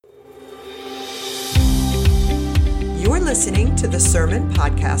listening to the Sermon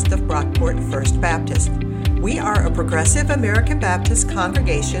Podcast of Brockport First Baptist. We are a progressive American Baptist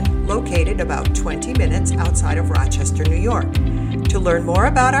congregation located about 20 minutes outside of Rochester, New York. To learn more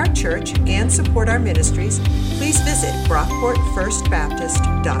about our church and support our ministries, please visit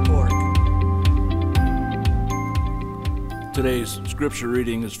brockportfirstbaptist.org. Today's scripture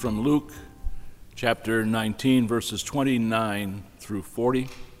reading is from Luke chapter 19, verses 29 through 40.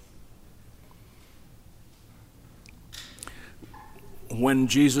 When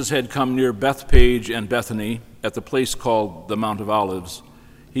Jesus had come near Bethpage and Bethany, at the place called the Mount of Olives,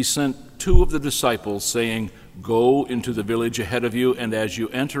 he sent two of the disciples, saying, "Go into the village ahead of you, and as you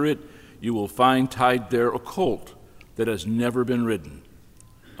enter it, you will find tied there a colt that has never been ridden.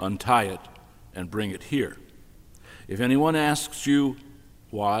 Untie it and bring it here. If anyone asks you,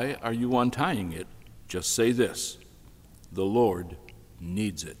 'Why are you untying it?' just say this, 'The Lord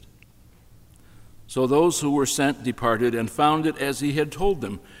needs it.'" So those who were sent departed and found it as he had told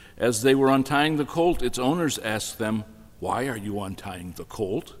them. As they were untying the colt, its owners asked them, "Why are you untying the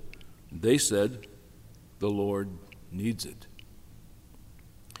colt?" They said, "The Lord needs it."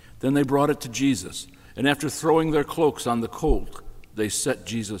 Then they brought it to Jesus, and after throwing their cloaks on the colt, they set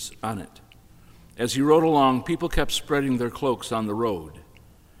Jesus on it. As he rode along, people kept spreading their cloaks on the road.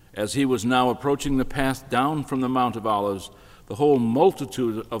 As he was now approaching the path down from the Mount of Olives, the whole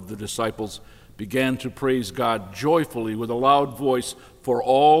multitude of the disciples began to praise God joyfully with a loud voice for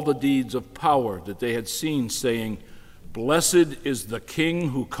all the deeds of power that they had seen, saying, "Blessed is the King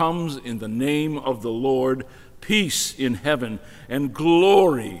who comes in the name of the Lord, peace in heaven and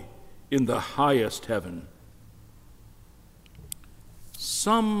glory in the highest heaven."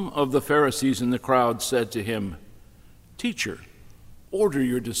 Some of the Pharisees in the crowd said to him, "Teacher, order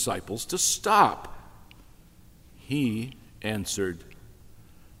your disciples to stop." He answered,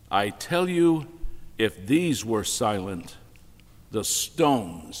 "I tell you, if these were silent, the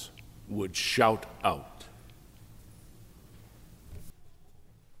stones would shout out."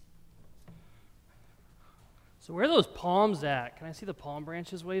 So where are those palms at? Can I see the palm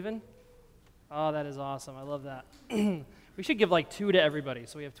branches waving? Oh, that is awesome. I love that. We should give like 2 to everybody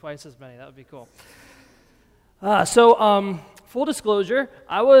so we have twice as many. That would be cool. Full disclosure,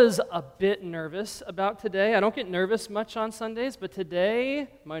 I was a bit nervous about today. I don't get nervous much on Sundays, but today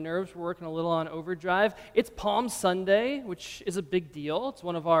my nerves were working a little on overdrive. It's Palm Sunday, which is a big deal. It's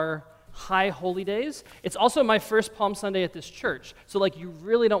one of our high holy days. It's also my first Palm Sunday at this church, so you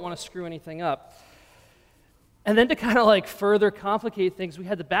really don't want to screw anything up. And then to kind of further complicate things, we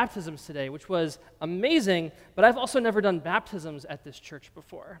had the baptisms today, which was amazing, but I've also never done baptisms at this church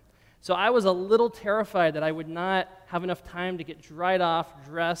before. So I was a little terrified that I would not have enough time to get dried off,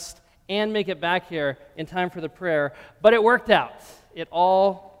 dressed, and make it back here in time for the prayer. But it worked out. It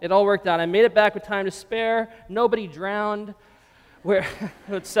all worked out. I made it back with time to spare. Nobody drowned.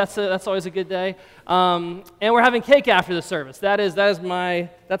 That's always a good day. And we're having cake after the service. That's my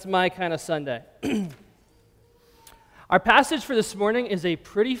kind of Sunday. Our passage for this morning is a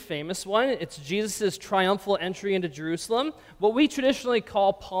pretty famous one. It's Jesus' triumphal entry into Jerusalem, what we traditionally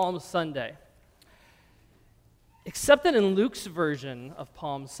call Palm Sunday. Except that in Luke's version of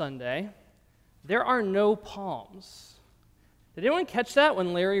Palm Sunday, there are no palms. Did anyone catch that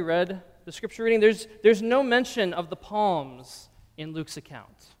when Larry read the scripture reading? There's no mention of the palms in Luke's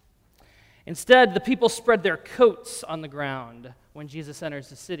account. Instead, the people spread their coats on the ground when Jesus enters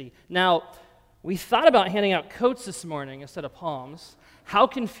the city. Now, we thought about handing out coats this morning instead of palms. How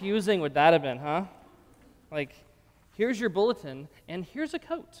confusing would that have been, huh? Here's your bulletin, and here's a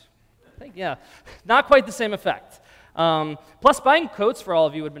coat. Yeah, not quite the same effect. Plus, buying coats for all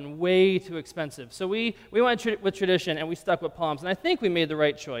of you would have been way too expensive. So we went with tradition, and we stuck with palms. And I think we made the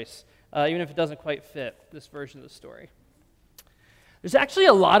right choice, even if it doesn't quite fit this version of the story. There's actually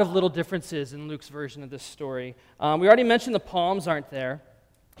a lot of little differences in Luke's version of this story. We already mentioned the palms aren't there.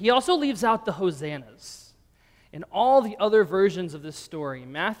 He also leaves out the hosannas. In all the other versions of this story,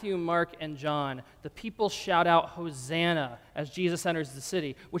 Matthew, Mark, and John, the people shout out Hosanna as Jesus enters the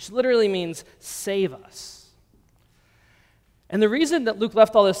city, which literally means save us. And the reason that Luke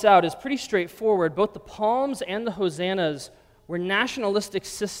left all this out is pretty straightforward. Both the palms and the hosannas were nationalistic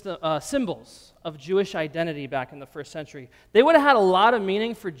symbols of Jewish identity back in the first century. They would have had a lot of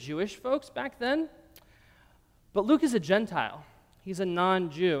meaning for Jewish folks back then, but Luke is a Gentile. He's a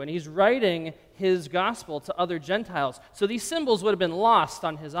non-Jew, and he's writing his gospel to other Gentiles. So these symbols would have been lost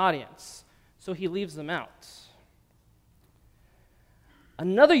on his audience. So he leaves them out.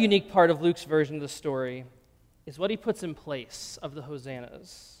 Another unique part of Luke's version of the story is what he puts in place of the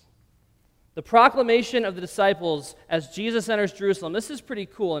hosannas. The proclamation of the disciples as Jesus enters Jerusalem. This is pretty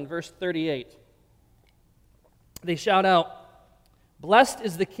cool in verse 38. They shout out, "Blessed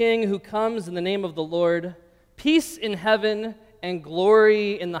is the King who comes in the name of the Lord, peace in heaven and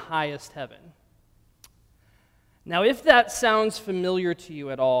glory in the highest heaven." Now, if that sounds familiar to you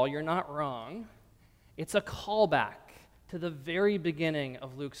at all, you're not wrong. It's a callback to the very beginning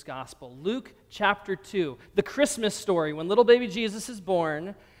of Luke's gospel. Luke chapter 2, the Christmas story, when little baby Jesus is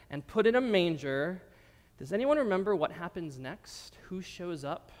born and put in a manger. Does anyone remember what happens next? Who shows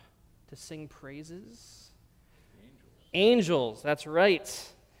up to sing praises? Angels, that's right.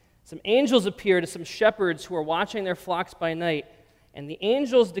 Some angels appear to some shepherds who are watching their flocks by night, and the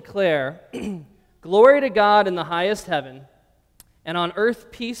angels declare, "Glory to God in the highest heaven, and on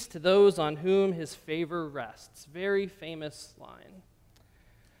earth peace to those on whom his favor rests." Very famous line.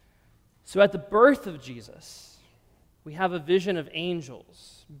 So at the birth of Jesus, we have a vision of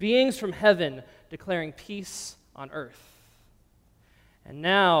angels, beings from heaven declaring peace on earth. And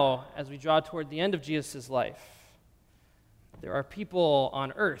now, as we draw toward the end of Jesus' life, there are people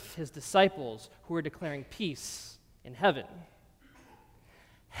on earth, his disciples, who are declaring peace in heaven.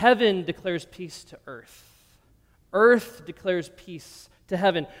 Heaven declares peace to earth. Earth declares peace to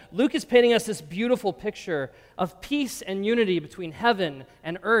heaven. Luke is painting us this beautiful picture of peace and unity between heaven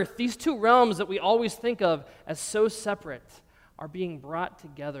and earth. These two realms that we always think of as so separate are being brought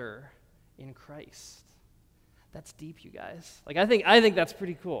together in Christ. That's deep, you guys. I think that's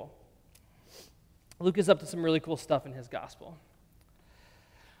pretty cool. Luke is up to some really cool stuff in his gospel.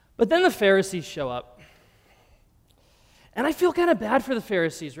 But then the Pharisees show up. And I feel kind of bad for the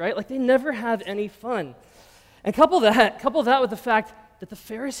Pharisees, right? They never have any fun. And couple that with the fact that the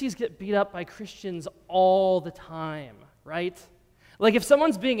Pharisees get beat up by Christians all the time, right? If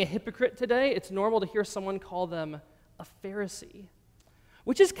someone's being a hypocrite today, it's normal to hear someone call them a Pharisee,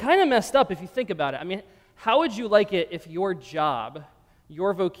 which is kind of messed up if you think about it. I mean, how would you like it if your job,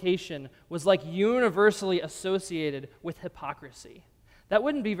 your vocation, was universally associated with hypocrisy? That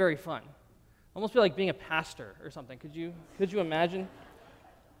wouldn't be very fun. Almost be like being a pastor or something. Could you imagine?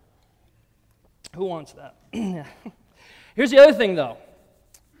 Who wants that? Here's the other thing, though.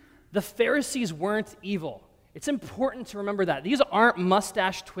 The Pharisees weren't evil. It's important to remember that. These aren't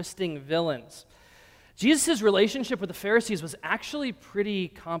mustache-twisting villains. Jesus' relationship with the Pharisees was actually pretty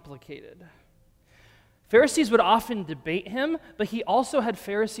complicated. Pharisees would often debate him, but he also had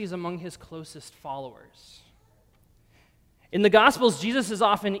Pharisees among his closest followers. In the Gospels, Jesus is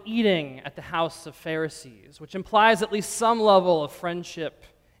often eating at the house of Pharisees, which implies at least some level of friendship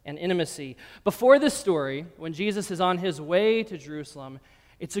and intimacy. Before this story, when Jesus is on his way to Jerusalem,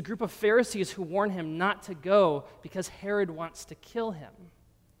 it's a group of Pharisees who warn him not to go because Herod wants to kill him.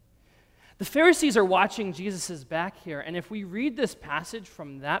 The Pharisees are watching Jesus' back here, and if we read this passage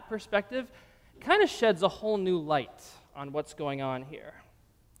from that perspective, it kind of sheds a whole new light on what's going on here.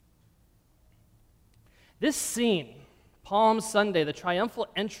 This scene, Palm Sunday, the triumphal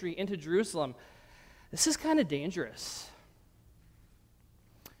entry into Jerusalem, this is kind of dangerous.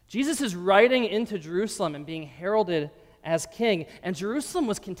 Jesus is riding into Jerusalem and being heralded as king, and Jerusalem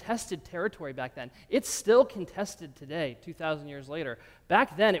was contested territory back then. It's still contested today, 2,000 years later.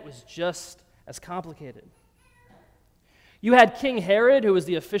 Back then, it was just as complicated. You had King Herod, who was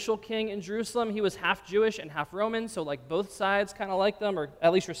the official king in Jerusalem. He was half Jewish and half Roman, so both sides kind of liked them, or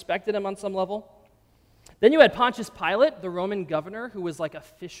at least respected him on some level. Then you had Pontius Pilate, the Roman governor, who was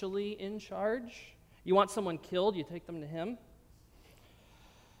officially in charge. You want someone killed, you take them to him.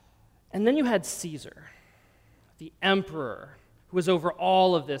 And then you had Caesar, the emperor, who was over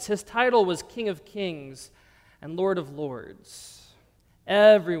all of this. His title was King of Kings and Lord of Lords.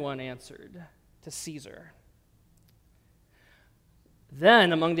 Everyone answered to Caesar.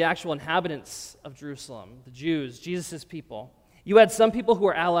 Then, among the actual inhabitants of Jerusalem, the Jews, Jesus' people, you had some people who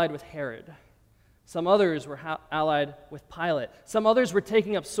were allied with Herod. Some others were allied with Pilate. Some others were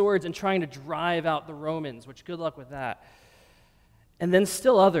taking up swords and trying to drive out the Romans, which good luck with that. And then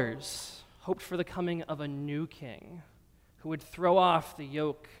still others hoped for the coming of a new king who would throw off the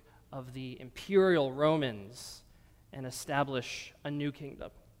yoke of the imperial Romans and establish a new kingdom.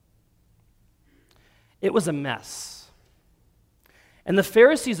 It was a mess. And the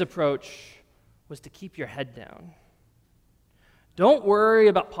Pharisees' approach was to keep your head down. Don't worry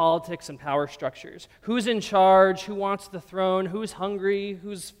about politics and power structures. Who's in charge? Who wants the throne? Who's hungry?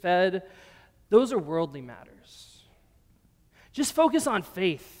 Who's fed? Those are worldly matters. Just focus on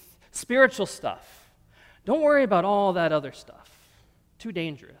faith, spiritual stuff. Don't worry about all that other stuff. Too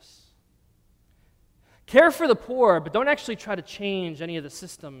dangerous. Care for the poor, but don't actually try to change any of the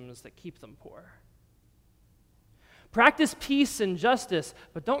systems that keep them poor. Practice peace and justice,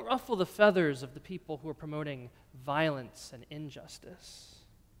 but don't ruffle the feathers of the people who are promoting violence and injustice.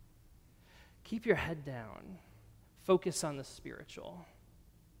 Keep your head down focus on the spiritual.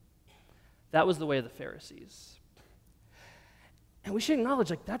 That was the way of the Pharisees. And we should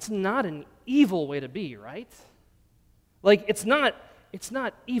acknowledge, that's not an evil way to be, right? It's not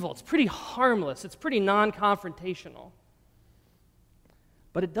evil. It's pretty harmless. It's pretty non-confrontational.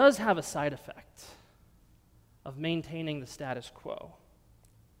 But it does have a side effect of maintaining the status quo.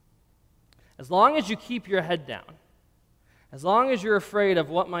 As long as you keep your head down, as long as you're afraid of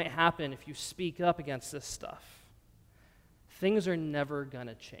what might happen if you speak up against this stuff, things are never going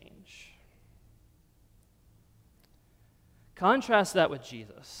to change. Contrast that with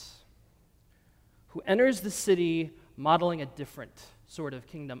Jesus, who enters the city modeling a different sort of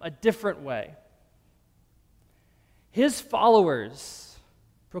kingdom, a different way. His followers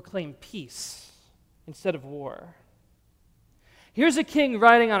proclaim peace instead of war. Here's a king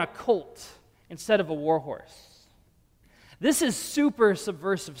riding on a colt instead of a war horse. This is super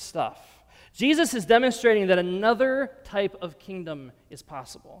subversive stuff. Jesus is demonstrating that another type of kingdom is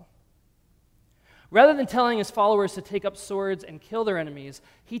possible. Rather than telling his followers to take up swords and kill their enemies,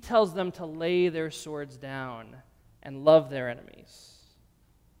 he tells them to lay their swords down and love their enemies.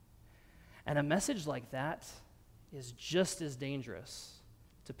 And a message like that is just as dangerous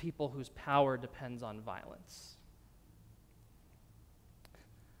to people whose power depends on violence.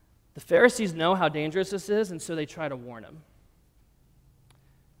 The Pharisees know how dangerous this is, and so they try to warn him.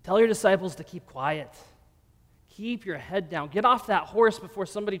 Tell your disciples to keep quiet. Keep your head down. Get off that horse before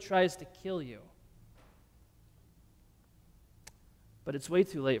somebody tries to kill you. But it's way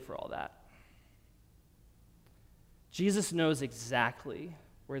too late for all that. Jesus knows exactly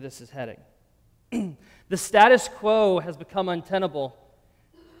where this is heading. The status quo has become untenable,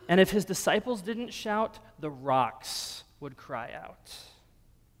 and if his disciples didn't shout, the rocks would cry out.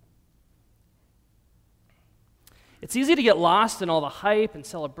 It's easy to get lost in all the hype and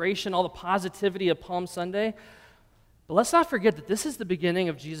celebration, all the positivity of Palm Sunday, but let's not forget that this is the beginning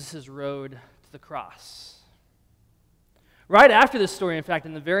of Jesus' road to the cross. Right after this story, in fact,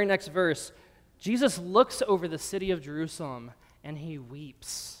 in the very next verse, Jesus looks over the city of Jerusalem and he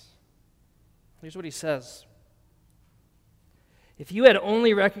weeps. Here's what he says. If you had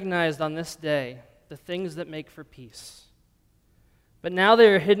only recognized on this day the things that make for peace, but now they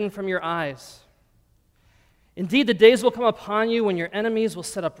are hidden from your eyes. Indeed, the days will come upon you when your enemies will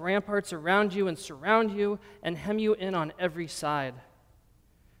set up ramparts around you and surround you and hem you in on every side.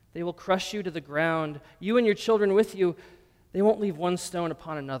 They will crush you to the ground, you and your children with you. They won't leave one stone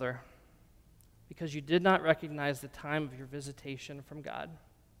upon another, because you did not recognize the time of your visitation from God.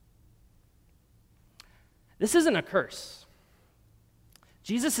 This isn't a curse.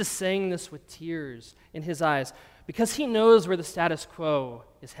 Jesus is saying this with tears in his eyes because he knows where the status quo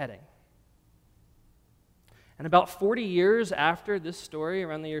is heading. And about 40 years after this story,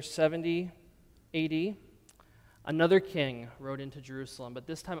 around the year 70 AD, another king rode into Jerusalem, but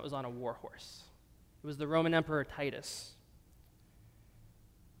this time it was on a war horse. It was the Roman Emperor Titus.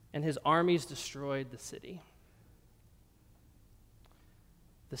 And his armies destroyed the city.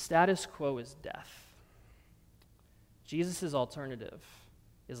 The status quo is death. Jesus' alternative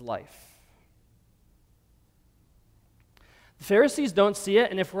is life. The Pharisees don't see it,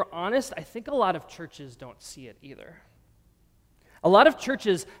 and if we're honest, I think a lot of churches don't see it either. A lot of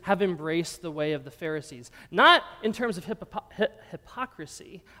churches have embraced the way of the Pharisees, not in terms of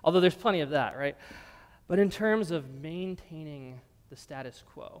hypocrisy, although there's plenty of that, right? But in terms of maintaining the status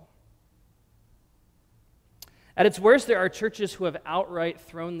quo. At its worst, there are churches who have outright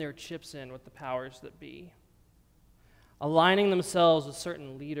thrown their chips in with the powers that be, aligning themselves with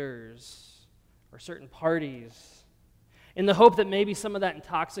certain leaders or certain parties in the hope that maybe some of that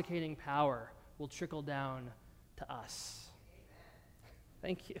intoxicating power will trickle down to us.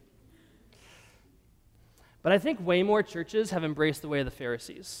 Thank you. But I think way more churches have embraced the way of the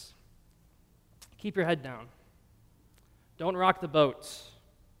Pharisees. Keep your head down. Don't rock the boat.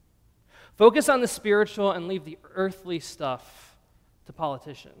 Focus on the spiritual and leave the earthly stuff to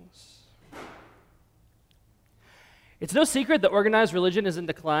politicians. It's no secret that organized religion is in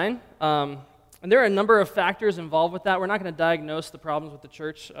decline, and there are a number of factors involved with that. We're not going to diagnose the problems with the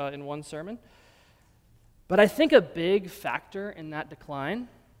church in one sermon. But I think a big factor in that decline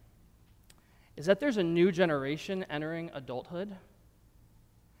is that there's a new generation entering adulthood,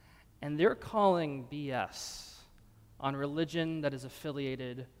 and they're calling BS on religion that is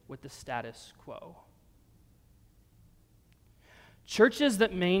affiliated with the status quo. Churches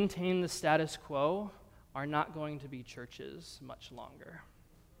that maintain the status quo are not going to be churches much longer.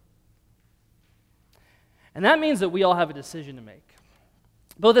 And that means that we all have a decision to make,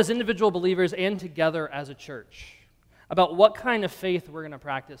 both as individual believers and together as a church, about what kind of faith we're going to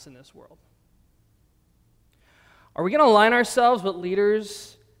practice in this world. Are we going to align ourselves with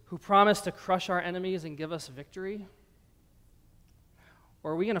leaders who promise to crush our enemies and give us victory?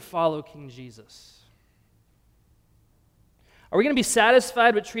 Or are we going to follow King Jesus? Are we going to be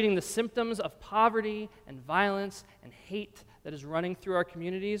satisfied with treating the symptoms of poverty and violence and hate that is running through our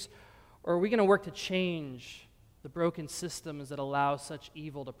communities? Or are we going to work to change the broken systems that allow such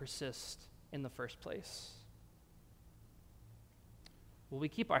evil to persist in the first place? Will we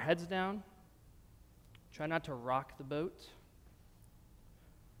keep our heads down? Try not to rock the boat?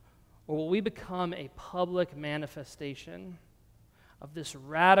 Or will we become a public manifestation of this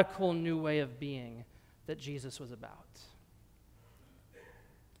radical new way of being that Jesus was about?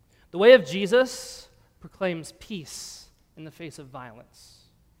 The way of Jesus proclaims peace in the face of violence.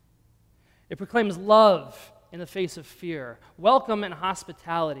 It proclaims love in the face of fear, welcome and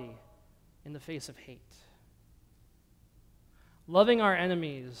hospitality in the face of hate. Loving our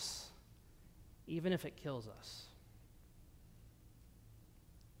enemies, even if it kills us.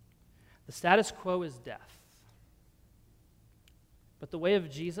 The status quo is death. But the way of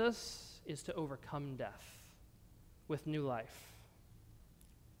Jesus is to overcome death with new life.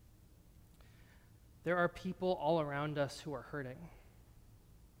 There are people all around us who are hurting.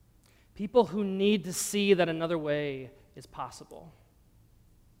 People who need to see that another way is possible.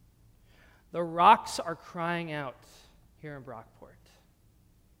 The rocks are crying out here in Brockport.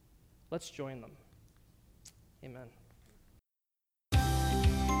 Let's join them. Amen.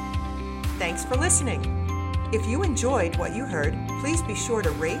 Thanks for listening. If you enjoyed what you heard, please be sure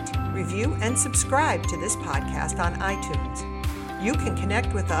to rate, review, and subscribe to this podcast on iTunes. You can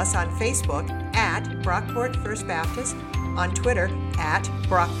connect with us on Facebook at Brockport First Baptist, on Twitter at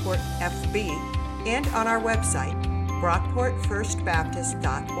BrockportFB, and on our website,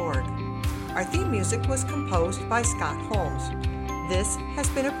 brockportfirstbaptist.org. Our theme music was composed by Scott Holmes. This has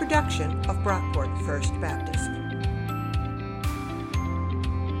been a production of Brockport First Baptist.